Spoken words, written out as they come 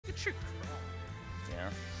Pikachu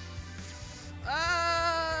Chrom.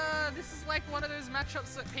 Yeah. This is like one of those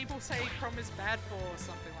matchups that people say Chrom is bad for or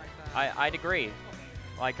something like that. I'd agree.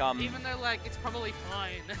 Like even though like it's probably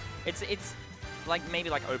fine. It's like maybe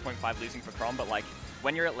like 0.5 losing for Chrom, but like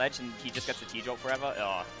when you're at ledge and he just gets the T-Jolt forever,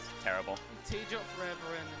 oh, it's terrible. T-Jolt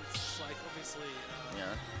forever, and it's just like obviously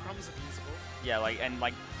yeah. Chrom's abusable. Yeah, like and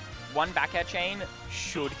like one back air chain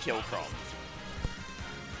should kill Chrom.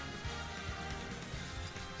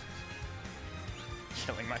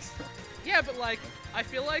 Killing myself. Yeah, but like I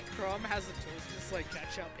feel like Chrom has the tools to just like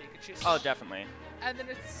catch out Pikachu. Oh, definitely. And then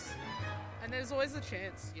there's always a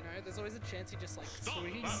chance, you know. There's always a chance he just like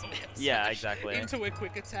swings. Yeah, exactly. Into a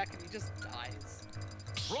quick attack and he just dies.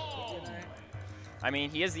 You know? I mean,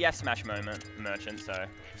 he is the F Smash merchant, so. F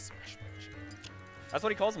Smash merchant. That's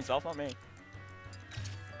what he calls himself, not me.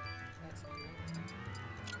 That's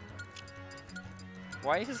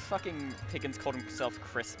Why has fucking Piggins called himself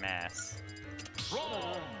Chris Mass?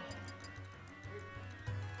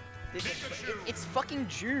 It's fucking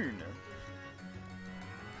June.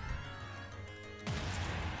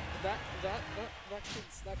 That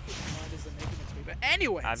kid's mind is enigma to me. But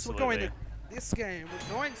anyway, so we're going to this game.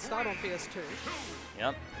 We're going to start on PS2.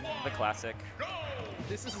 Yep, the classic.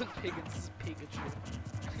 This isn't Piggins, this is Pikachu.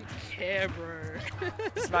 Yeah, bro.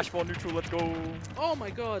 Smash 4 neutral, let's go. Oh my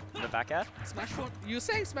god. The back air? Smash 4. You were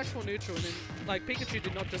saying Smash 4 neutral, and then like Pikachu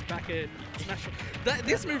did not just back air Smash 4.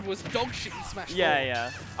 This move was dog shit in Smash 4. Yeah,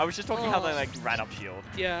 yeah. I was just talking how they like ran up shield.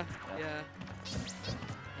 Yeah, yeah.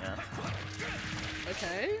 Yeah.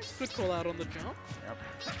 Okay, good call out on the jump. Yep.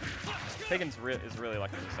 Piggins is really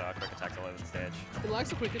liking his quick attacks all over the stage. He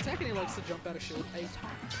likes a quick attack and he likes to jump out of shield a ton.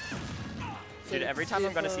 So dude, every time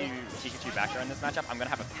I'm going to see Pikachu back there in this matchup, I'm going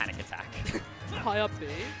to have a panic attack. High up B.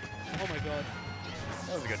 Oh my god.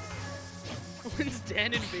 That was good. Wins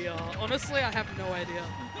Dan in VR. Honestly, I have no idea.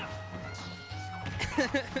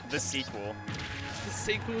 The sequel. The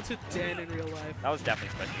sequel to Dan in real life. That was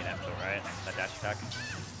definitely supposed to be an F-tilt, right? That dash attack.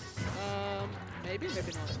 Maybe,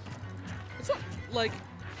 maybe not. It's not like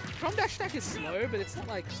Chrom dash attack is slow, but it's not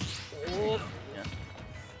like oh.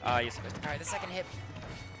 Yeah. You're supposed to. All right, the second hit.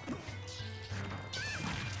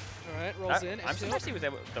 All right, rolls in. I'm surprised he was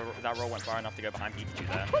able. That roll went far enough to go behind Pikachu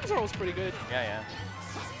there. Chrom's roll's pretty good. Yeah, yeah.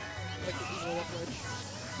 Like the roll up ledge.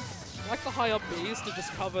 I like the high up B's to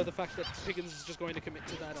just cover the fact that Piggins is just going to commit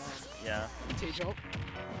to that yeah. T-jolt.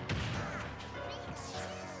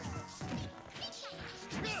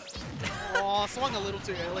 Oh, swung a little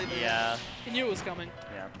too early there. Yeah. He knew it was coming.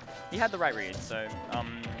 Yeah. He had the right read, so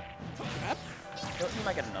Yep. he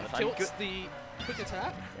might get another time. Tilts the quick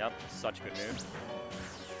attack. Yep, such a good move.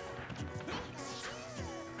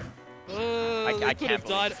 He could have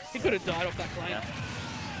died. He could have died off that claim. Yeah.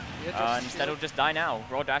 Yeah, instead he'll just die now.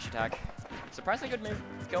 Raw dash attack. Surprisingly good move.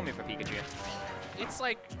 Kill move for Pikachu. It's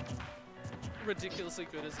like ridiculously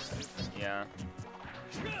good as a move. Yeah.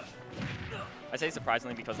 I say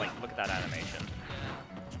surprisingly because like look at that animation.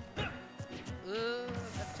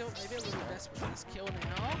 That tilt maybe a little desperate for this kill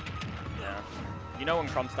now. Yeah. You know when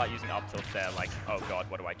Chrom start using up tilts, they're like, oh god,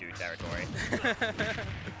 what do I do territory?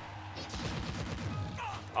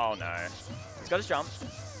 Oh no. He's got his jump.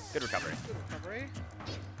 Good recovery. Good recovery.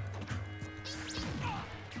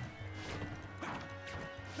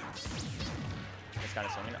 It's kind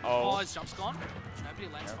of swinging. Oh, his jump's gone. Nobody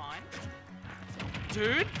lands fine.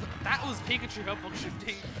 Dude, that was Pikachu hitbox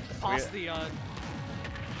shifting past the down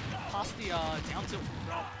tilt from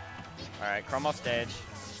Chrom. Alright, Chrom off stage.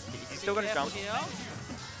 He's still got his jump. Here.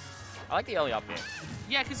 I like the early up here.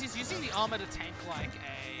 Yeah, because he's using the armor to tank like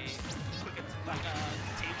a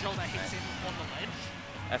T-jolt that hits him on the ledge.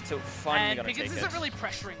 F tilt finally gonna take it. And Piggins isn't really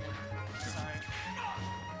pressuring him, so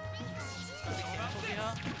gotta be careful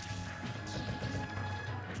here.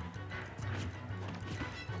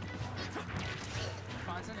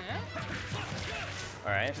 Finds an air.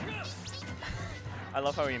 Alright. I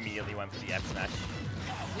love how he immediately went for the F smash.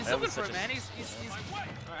 He's looking for it, man. He's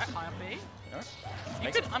alright, high up B. Yeah.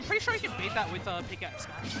 I'm pretty sure he can beat that with pickaxe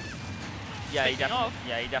smash. Yeah, he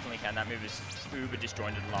definitely can. That move is uber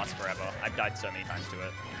disjointed and lasts forever. I've died so many times to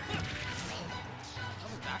it.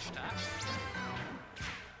 Another dash attack.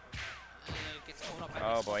 Gets caught up by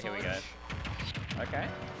oh boy, here we go. Okay.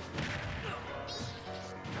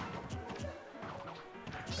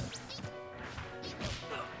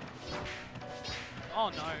 Oh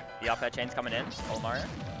no. The up air chain's coming in. Oh Mario.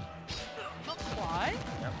 Not quite.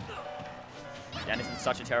 Yep. Dan is in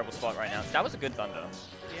such a terrible spot right now. That was a good thunder.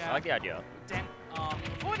 Yeah. I like the idea. Dan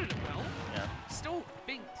avoided it well. Yeah. Still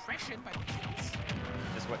being pressured by Piggins.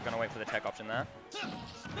 Just gonna wait for the tech option there.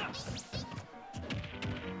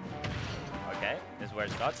 Okay, this is where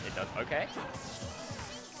it starts. It does okay. Oh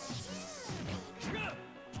my god.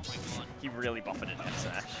 He really buffeted F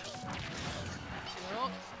smash.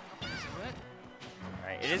 Well, that's it.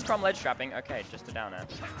 Alright, it is Chrom ledge trapping. Okay, just a down air.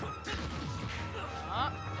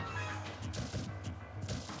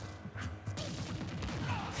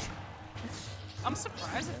 I'm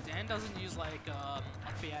surprised that Dan doesn't use like a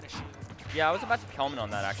Fiat shield. Yeah, I was about to comment on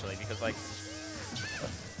that actually because like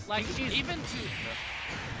even to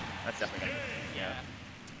that's definitely gonna yeah.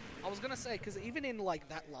 I was gonna say, because even in like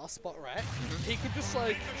that last spot, right, he could just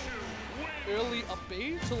like early up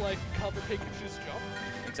B to like cover Pikachu's jump,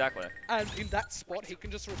 Exactly. and in that spot he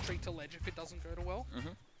can just retreat to ledge if it doesn't go too well.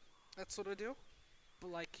 That sort of deal.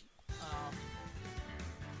 But like,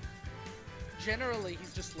 generally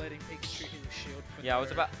he's just letting Pikachu hit his shield. For Yeah,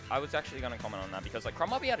 I was actually gonna comment on that because like Chrom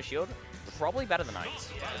might be out of shield, probably better than Ice.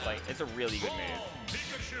 It's like it's a really good move.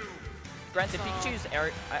 Granted, Pikachu's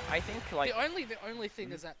area, I think like the only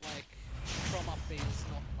thing is that like Chrom up B is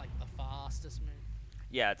not like the fastest move.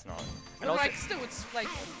 yeah, it's not. But like still, it's like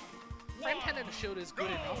friend hand and a shield is good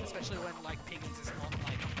enough, especially when like Piggins is not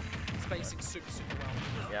like spacing super well.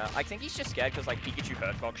 Yeah, I think he's just scared because like Pikachu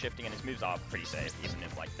hurt box shifting and his moves are pretty safe, even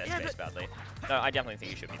if like they're spaced badly. No, I definitely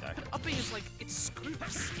think he should be though. Up B is like it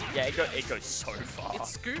scoops. Yeah, it goes so far. It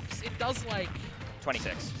scoops. It does like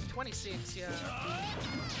 26. 26. Yeah.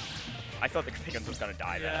 I thought the Piggins was gonna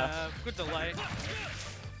die there. Yeah, good delay.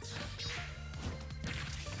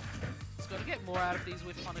 He's got to get more out of these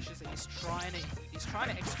whiff punishes that he's trying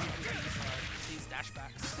to execute with these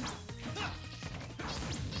dashbacks.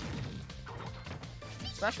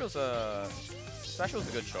 Smash was a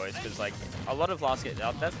good choice because like a lot of last game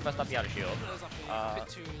that's the first up he had a shield. Goes up a bit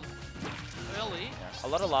too early. Yeah. A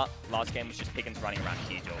lot of last game was just Piggins running around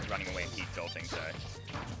key jolt, running away and key jolting. So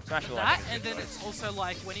Smash will That and then it's also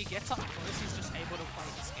like when he gets up close, he's just able to play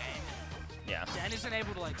this game. yeah. Dan isn't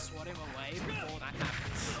able to like swat him away before that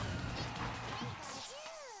happens.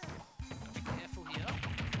 Be careful here.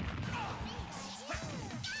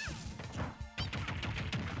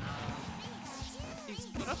 He's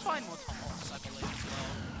gonna find more tomahawks, I believe, as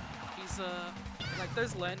well. He's like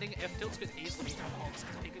those landing F tilts could easily be tomahawks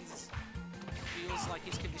because Piggins feels like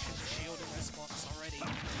he's conditioned to shield in those spots already.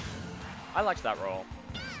 I liked that roll.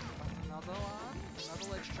 Another one,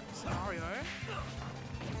 another ledge trap scenario.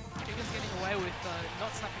 Piggins getting away with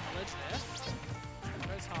not snapping the ledge there.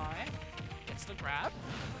 Goes high, gets the grab.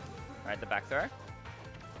 Alright, the back throw. There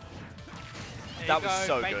That you was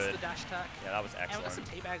go, so fakes good. the dash attack. Yeah, that was And we got excellent.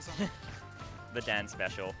 some teabags on him. The Dan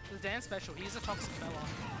special. The Dan special, he's a toxic fella.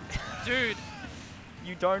 Dude,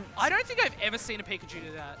 You don't. I don't think I've ever seen a Pikachu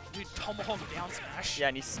do that. Dude, tomahawk down smash. Yeah,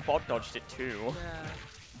 and he spot dodged it too. Yeah.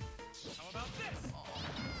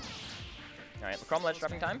 Alright, Chrom ledge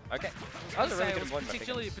dropping time. Okay. That was a really good avoid by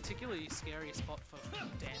Piggins. particularly scary spot for Dan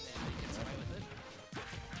there. He gets away with it.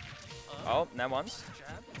 Oh, now once.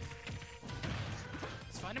 Jab.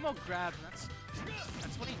 Let's find him more grab, and that's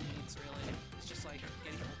what he needs really. It's just like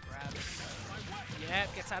getting more grabs. Yeah,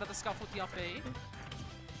 gets out of the scuff with the up B.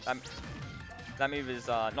 That move is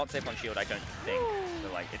not safe on shield, I don't think.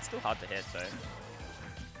 But like, it's still hard to hit, so.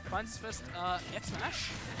 Finds his first F smash.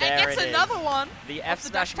 There And gets it is. another one! The off F the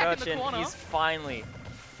Smash dash attack in the Merchant, corner. he's finally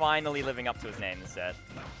living up to his name this set.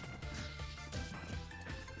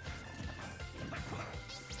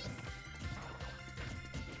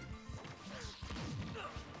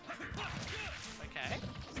 Okay.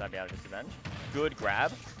 So that'd be out of disadvantage. Good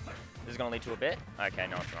grab. This is gonna lead to a bit. Okay,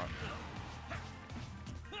 no, it's not.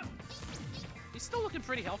 He's still looking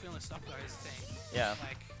pretty healthy on the stock though, is the thing. Yeah.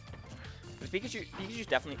 Like, Because Pikachu's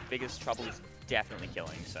definitely biggest trouble is definitely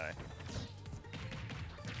killing, so.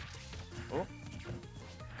 Oh.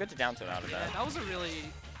 Good to down tilt out of yeah, that. that was a really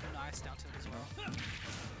nice down tilt as well.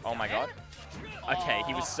 Oh my god. Okay,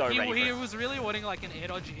 he was so ready for He it. was really wanting like an air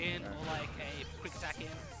dodge in or like a quick attack in.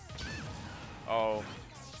 Oh,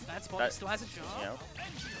 That spot That- still has a jump. yeah.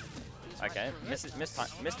 He's right Okay, through it.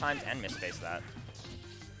 miss times and miss space that.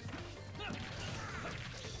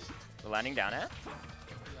 The landing down air. Yeah.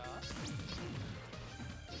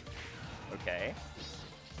 Okay.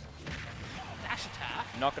 Dash attack.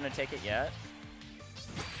 Not gonna take it yet.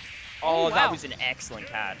 Oh, that wow. was an excellent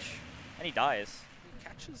catch. And he dies. He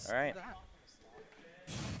catches All right. that.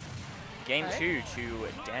 Game Okay. 2 to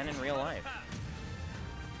Dan in real life.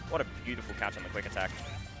 What a beautiful catch on the quick attack.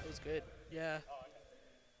 That was good. Yeah.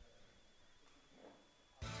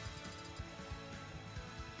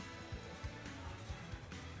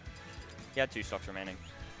 He had 2 stocks remaining.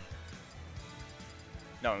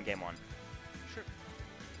 No, in game 1. Sure.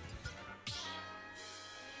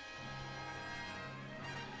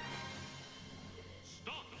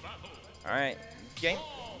 All right, game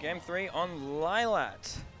 3 on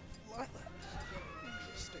Lilat.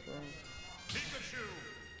 Interesting.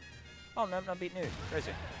 Oh no, not beat Nude.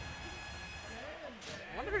 Crazy.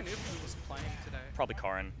 I wonder who Noob was playing today. Probably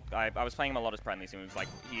Corin. I was playing him a lot as friendly, so it was like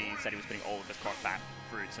he said he was putting all of his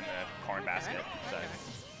fruits in the Corin basket. So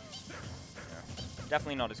yeah.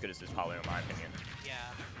 Definitely not as good as his Palu in my opinion. Yeah.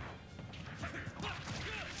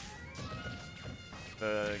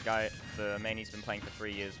 The main he's been playing for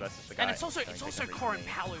 3 years versus the guy. And it's also Corin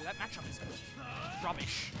Palu. That matchup is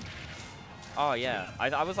rubbish. Oh yeah,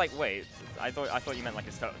 I was like, wait, I thought you meant like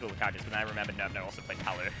his dual characters, but then I remembered no also played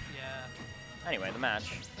Palu. Yeah. Anyway, the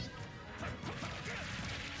match.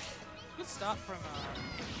 Good start from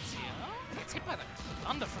Piggins here. Gets hit by the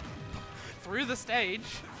thunder from through the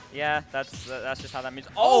stage. Yeah, that's just how that moves.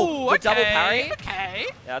 Oh, the okay, double parry. Okay.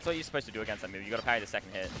 Yeah, that's what you're supposed to do against that move. You got to parry the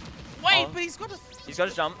second hit. Wait, Oh. but he's got to. He's got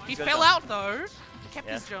to jump. He fell out though. He kept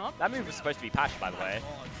his jump. That move was supposed to be patched, by the way.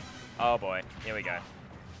 God. Oh boy, here we go.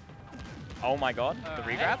 Oh my god, the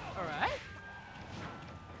regrab. Alright.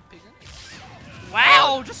 Piggins.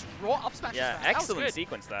 Wow, just raw up smash. Yeah, That was excellent good.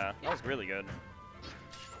 sequence there. That was really good.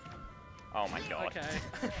 Oh my god. Okay.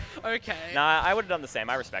 Okay. Nah, I would have done the same.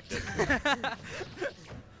 I respect it.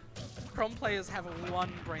 Chrom players have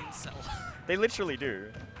one brain cell. They literally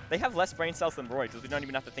do. They have less brain cells than Roy because we don't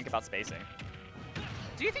even have to think about spacing.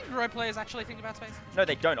 Do you think Roy players actually think about space? No,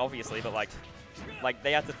 they don't, obviously, but like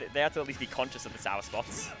they have to at least be conscious of the sour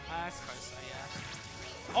spots. I suppose so,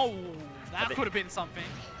 yeah. Oh, that could have been something.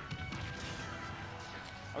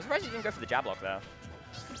 I'm surprised you didn't go for the jab lock there.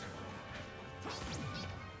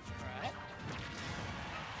 Alright.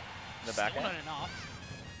 The back Still end. not enough.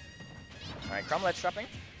 Alright, Chrom ledge trapping.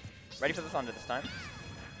 Ready for the thunder this time.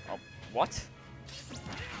 Oh, what?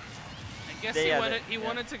 I guess he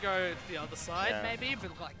wanted to go the other side maybe, but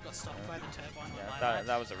like got stopped by the turbine. Yeah,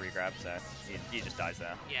 that was a regrab, so he just dies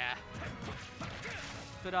there. Yeah.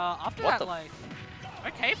 But after What that, the like,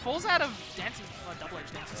 okay, falls out of dancing, double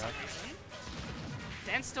edge dance for some reason.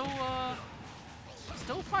 Dan's still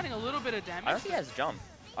finding a little bit of damage. I don't think he has jump.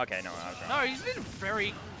 Okay, no, I was wrong. No, he's been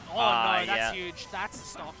very. Oh no, that's yeah. huge. That's a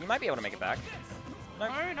stop. He might be able to make it back. No,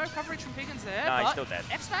 no coverage from Piggins there. No, but he's still dead.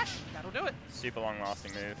 F smash, that'll do it. Super long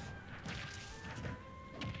lasting move.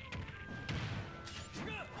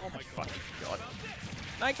 Oh my Fucking god.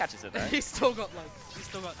 No, he catches it though. he's still got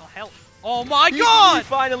health. Oh my god! He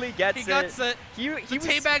finally gets it. He gets it. He The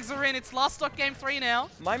teabags are in. It's last stock game 3 now.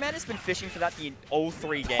 My man has been fishing for that in all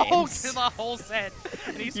 3 games. The whole set.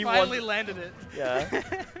 And he's He finally won. landed it. Yeah.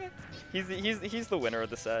 he's the winner of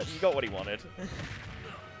the set. He got what he wanted.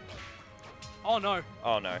 Oh no.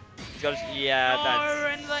 Oh no. He's got yeah, No,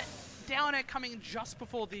 that's and the down air coming just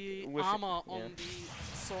before the armor on the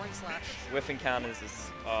soaring slash. whiff encounters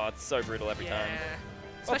is it's so brutal every time.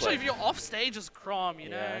 Especially if you're off stage as Chrom, you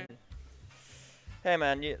know. Hey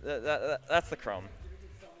man, that's the Chrom.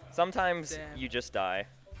 Sometimes Damn. you just die.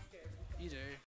 You do.